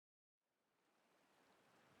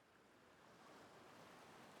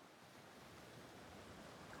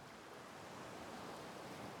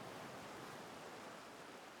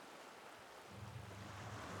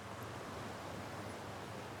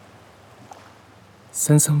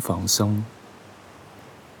身心放鬆，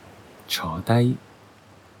坐低、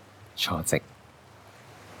坐直，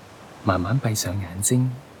慢慢閉上眼睛，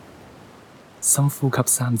深呼吸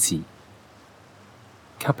3次，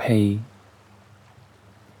吸氣，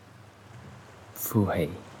呼氣，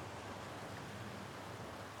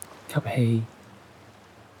吸氣，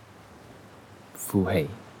呼氣，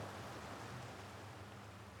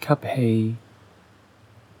吸氣，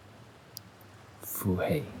呼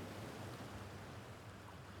氣。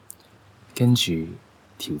跟住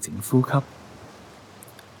調整呼吸，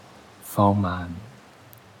放慢，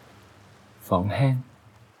放輕。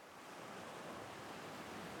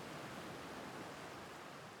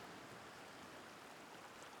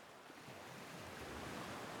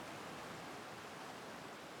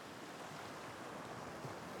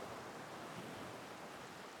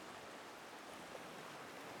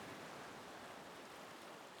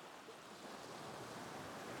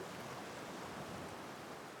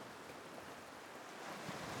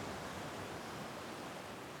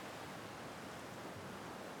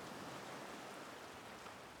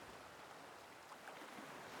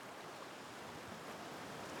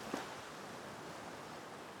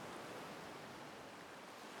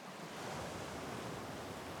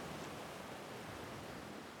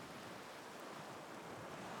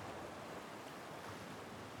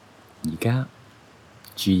而家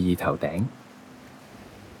注意頭頂，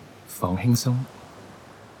放輕鬆，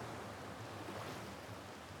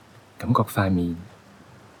感覺塊面，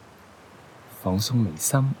放鬆眉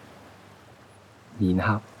心、面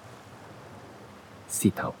頰、舌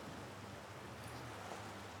頭，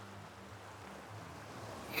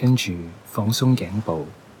跟住放鬆頸部、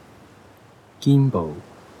肩部、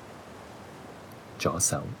左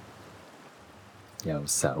手、右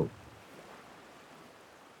手。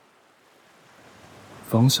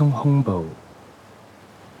放鬆胸部、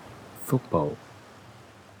腹部，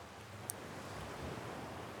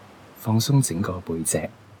放鬆整個背脊，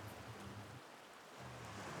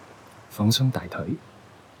放鬆大腿、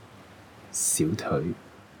小腿、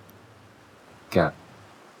腳，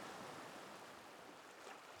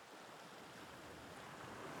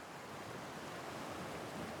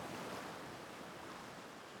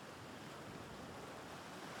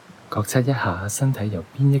覺察一下身體有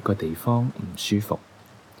邊一個地方唔舒服，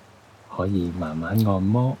可以慢慢按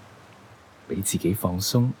摩，畀自己放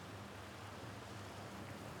鬆。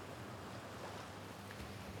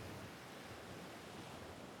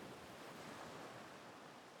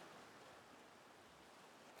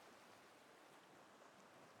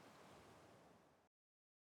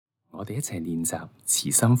我哋一齊練習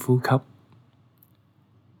慈心呼吸，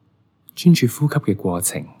專注呼吸嘅過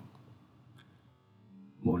程，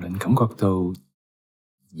無論感覺到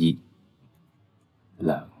熱、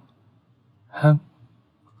涼、香、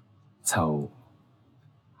臭、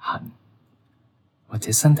痕，或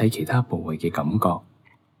者身體其他部位嘅感覺，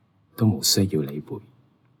都無需要理會。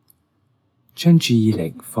將注意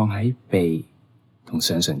力放喺鼻同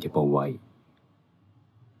上唇嘅部位，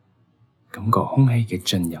感覺空氣嘅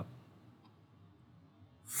進入、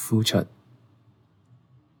呼出、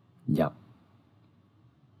入、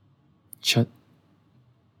出、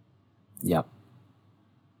入、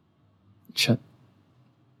出。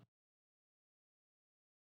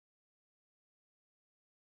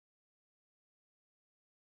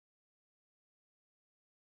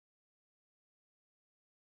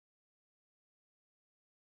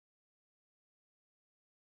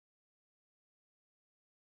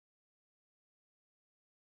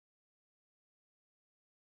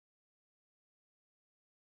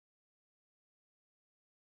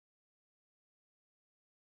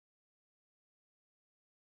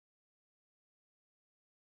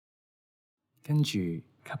跟住吸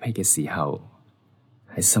氣嘅時候，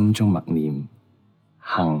喺心中默念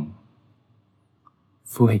行；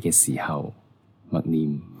呼氣嘅時候，默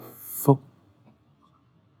念福。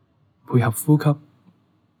配合呼吸，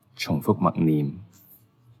重複默念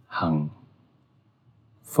行、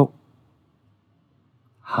福、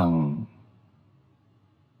行、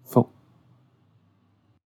福。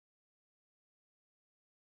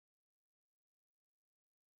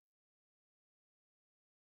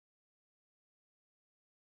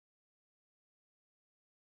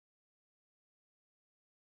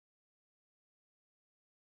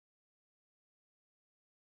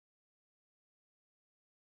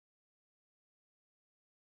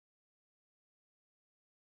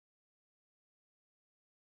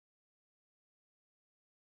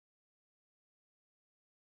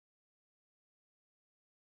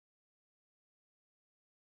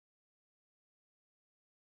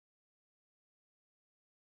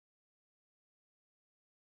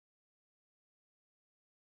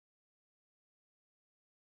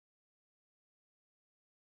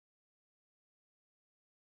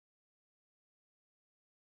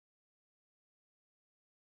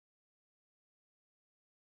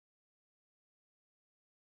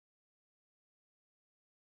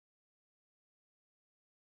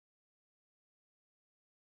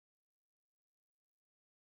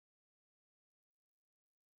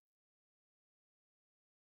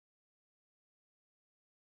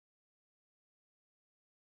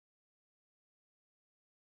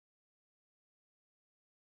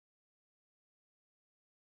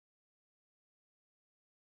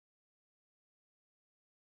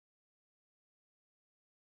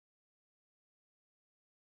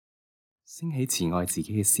升起慈愛自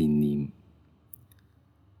己嘅善念，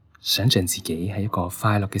想像自己係一個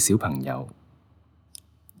快樂嘅小朋友，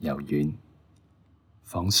柔軟、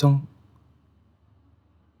放鬆，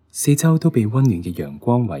四周都被溫暖嘅陽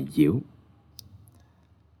光圍繞，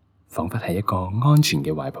彷彿係一個安全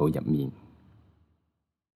嘅懷抱入面。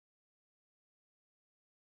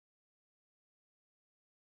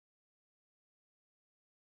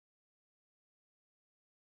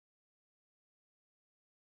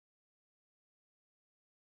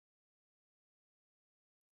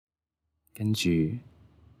跟住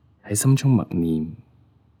喺心中默念，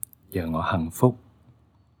讓我幸福、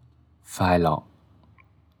快樂、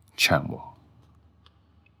祥和。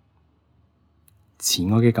慈愛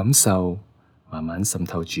嘅感受慢慢滲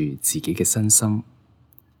透住自己嘅身心，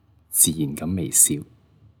自然咁微笑。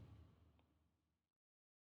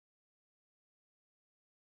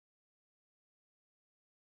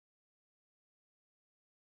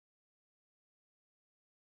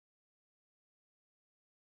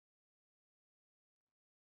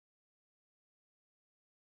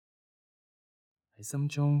喺心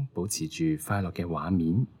中保持住快樂嘅畫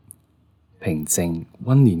面，平靜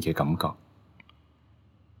溫暖嘅感覺，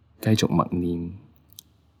繼續默念，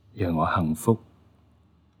讓我幸福、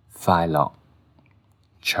快樂、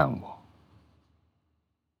祥和。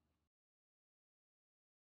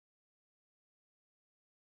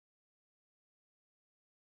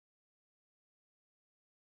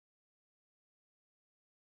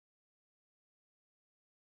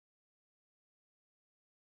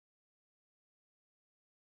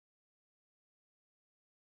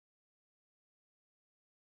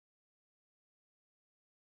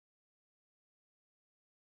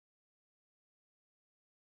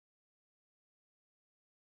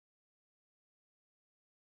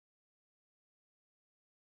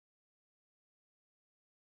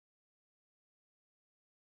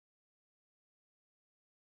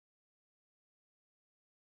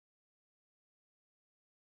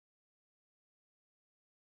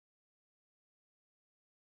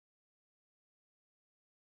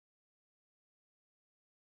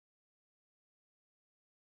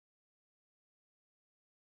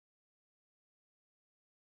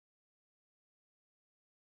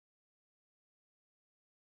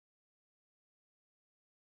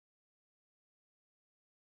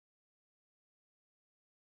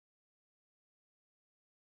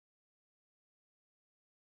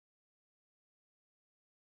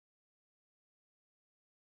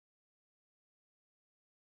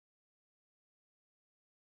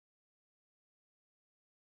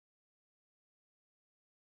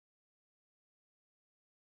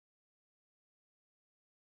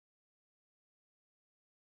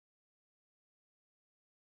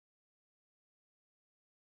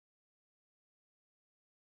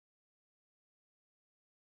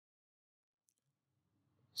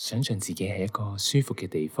想象自己係一個舒服嘅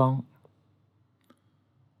地方，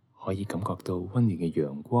可以感覺到溫暖嘅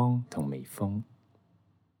陽光同微風。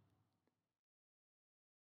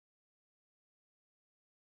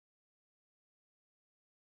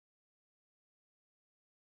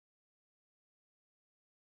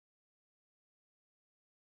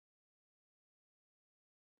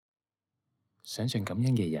想象感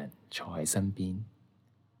恩嘅人坐喺身邊，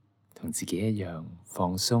同自己一樣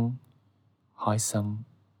放鬆、開心。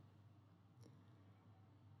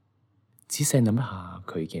仔細諗一下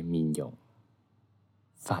佢嘅面容、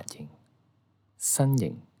髮型、身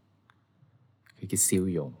形，佢嘅笑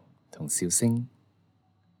容同笑聲。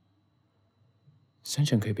想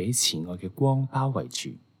象佢被慈愛嘅光包圍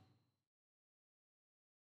住，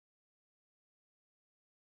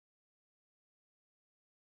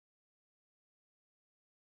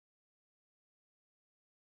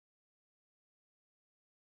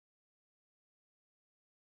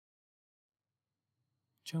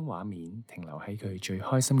將畫面停留喺佢最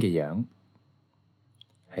開心嘅樣，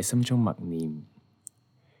喺心中默念，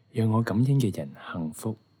讓我感恩嘅人幸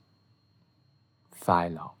福、快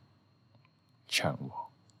樂、祥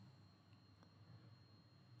和。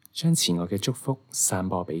將慈愛嘅祝福散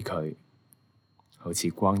播畀佢，好似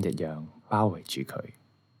光一樣包圍住佢。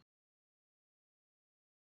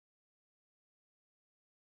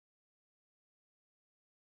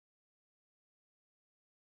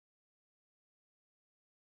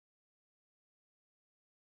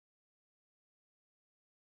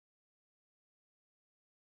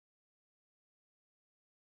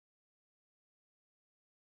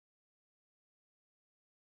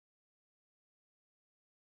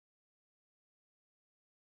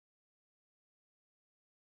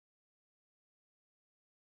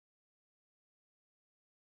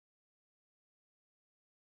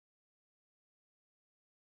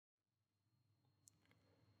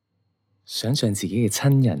想象自己嘅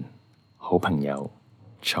親人、好朋友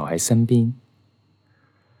坐喺身邊，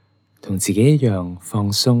同自己一樣放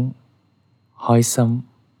鬆、開心。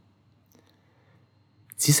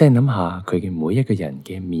仔細諗下佢嘅每一個人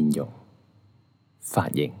嘅面容、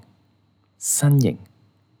髮型、身形，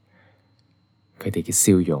佢哋嘅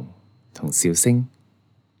笑容同笑聲，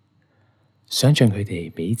想象佢哋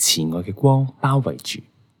被慈愛嘅光包圍住。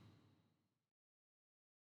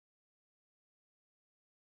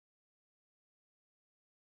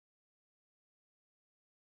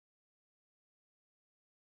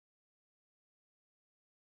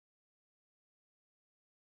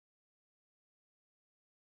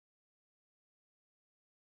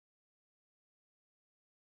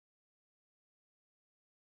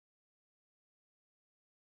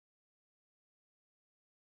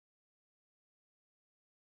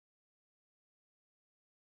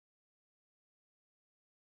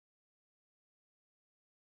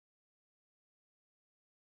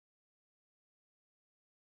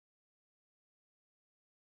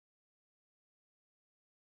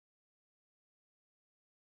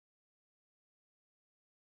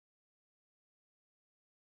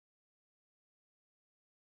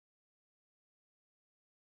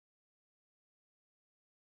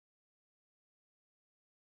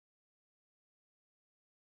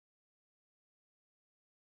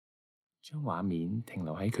將畫面停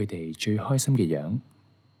留喺佢哋最開心嘅樣，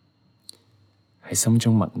喺心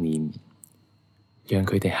中默念，讓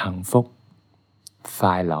佢哋幸福、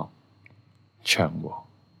快樂、祥和。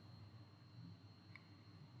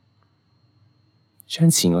將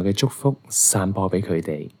慈愛嘅祝福散播畀佢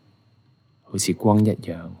哋，好似光一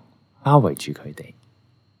樣包圍住佢哋。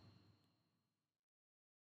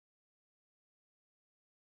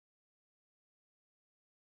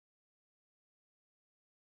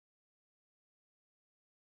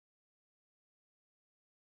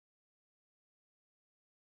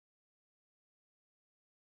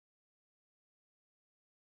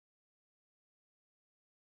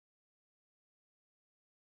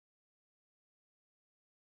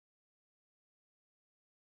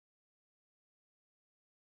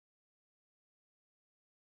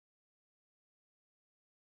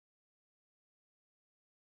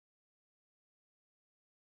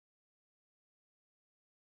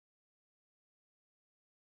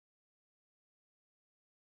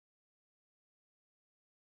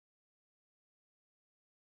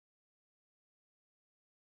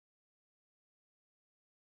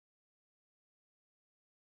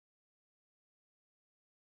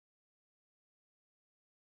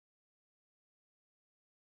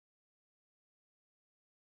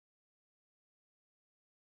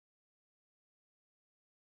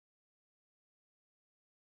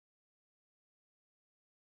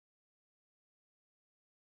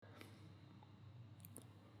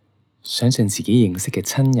想象自己認識嘅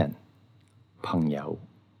親人、朋友、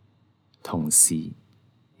同事、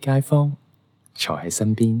街坊坐喺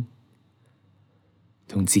身邊，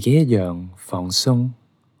同自己一樣放鬆、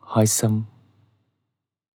開心。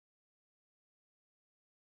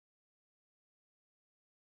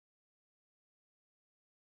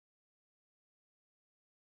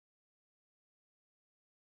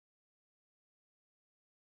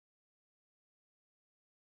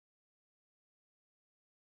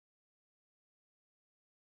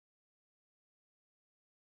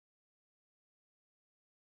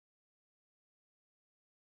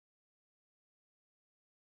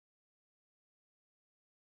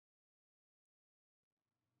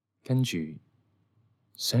跟住，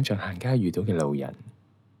想像行街遇到嘅路人，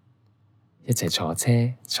一齊坐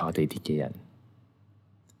車、坐地鐵嘅人，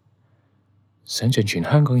想像全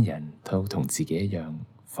香港人都同自己一樣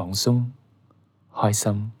放鬆、開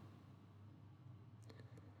心。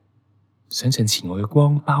想像慈愛嘅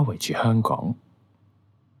光包圍住香港，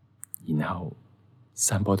然後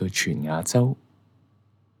散播到全亞洲，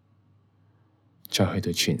再去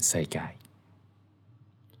到全世界。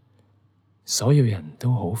所有人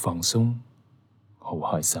都好放鬆，好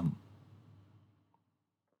開心。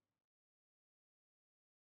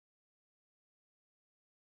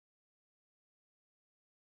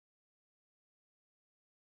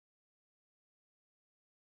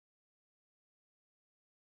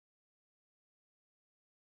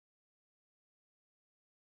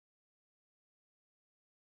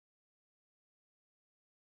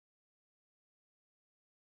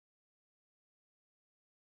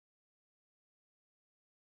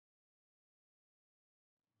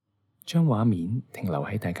將畫面停留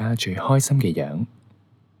喺大家最開心嘅樣，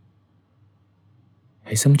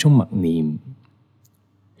喺心中默念，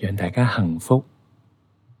讓大家幸福、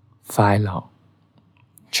快樂、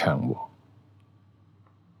祥和。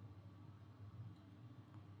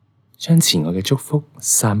將慈愛嘅祝福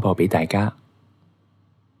散播畀大家，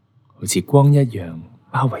好似光一樣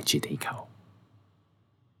包圍住地球。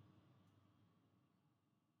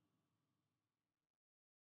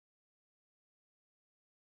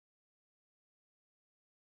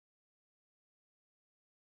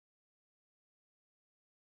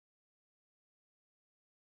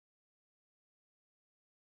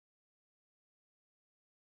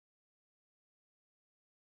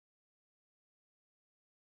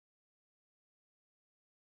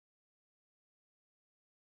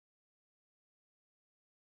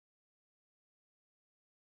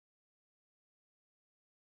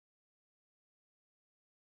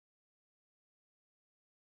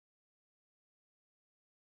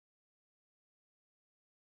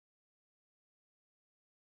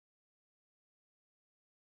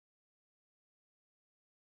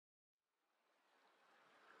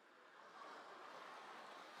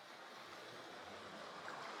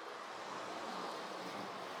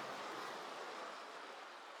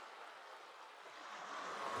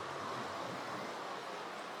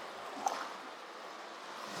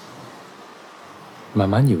慢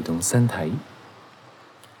慢搖動身體，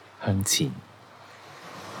向前、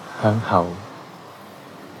向後、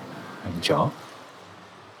向左、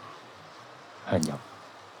向右。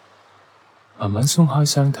慢慢鬆開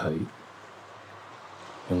雙腿，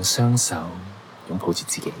用雙手擁抱住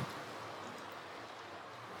自己，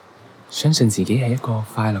相信自己係一個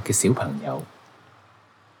快樂嘅小朋友，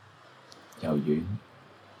柔軟、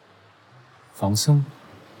放鬆，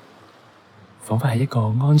彷彿喺一個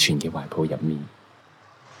安全嘅懷抱入面。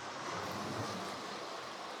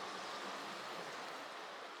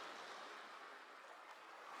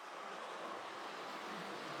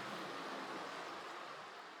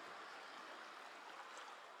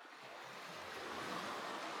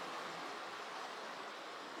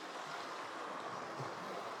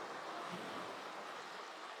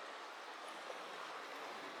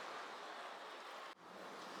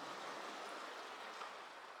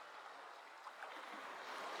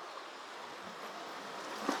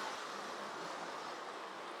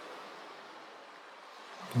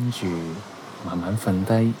跟住慢慢瞓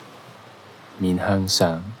低，面向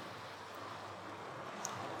上，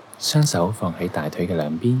雙手放喺大腿嘅兩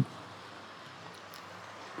邊，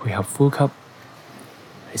配合呼吸，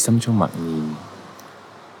喺心中默念：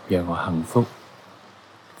讓我幸福、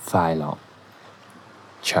快樂、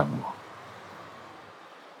祥和，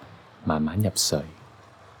慢慢入睡。